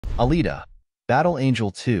Alita, Battle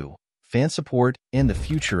Angel 2, fan support, and the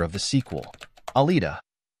future of the sequel. Alita,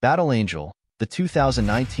 Battle Angel, the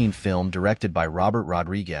 2019 film directed by Robert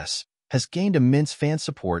Rodriguez, has gained immense fan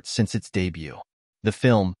support since its debut. The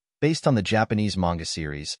film, based on the Japanese manga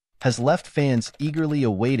series, has left fans eagerly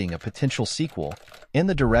awaiting a potential sequel, and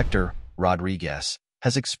the director, Rodriguez,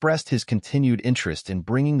 has expressed his continued interest in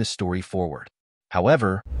bringing the story forward.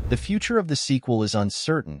 However, the future of the sequel is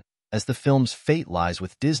uncertain, as the film's fate lies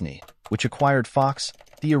with Disney, which acquired Fox,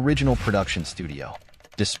 the original production studio.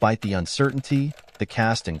 Despite the uncertainty, the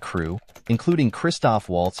cast and crew, including Christoph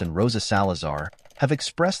Waltz and Rosa Salazar, have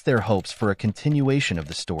expressed their hopes for a continuation of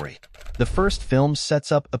the story. The first film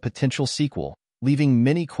sets up a potential sequel, leaving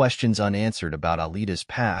many questions unanswered about Alita's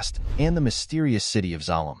past and the mysterious city of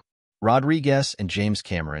Zalem. Rodriguez and James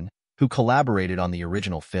Cameron, who collaborated on the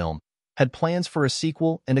original film, had plans for a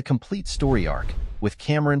sequel and a complete story arc, with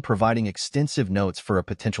Cameron providing extensive notes for a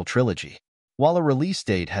potential trilogy. While a release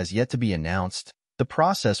date has yet to be announced, the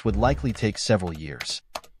process would likely take several years.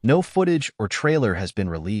 No footage or trailer has been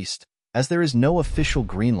released, as there is no official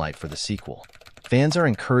greenlight for the sequel. Fans are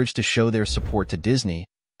encouraged to show their support to Disney,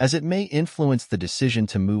 as it may influence the decision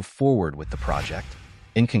to move forward with the project.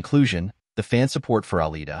 In conclusion, the fan support for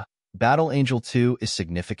Alita, Battle Angel 2 is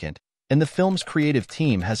significant, and the film's creative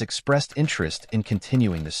team has expressed interest in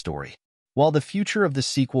continuing the story. While the future of the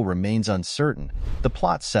sequel remains uncertain, the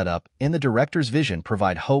plot setup and the director's vision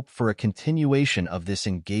provide hope for a continuation of this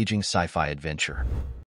engaging sci-fi adventure.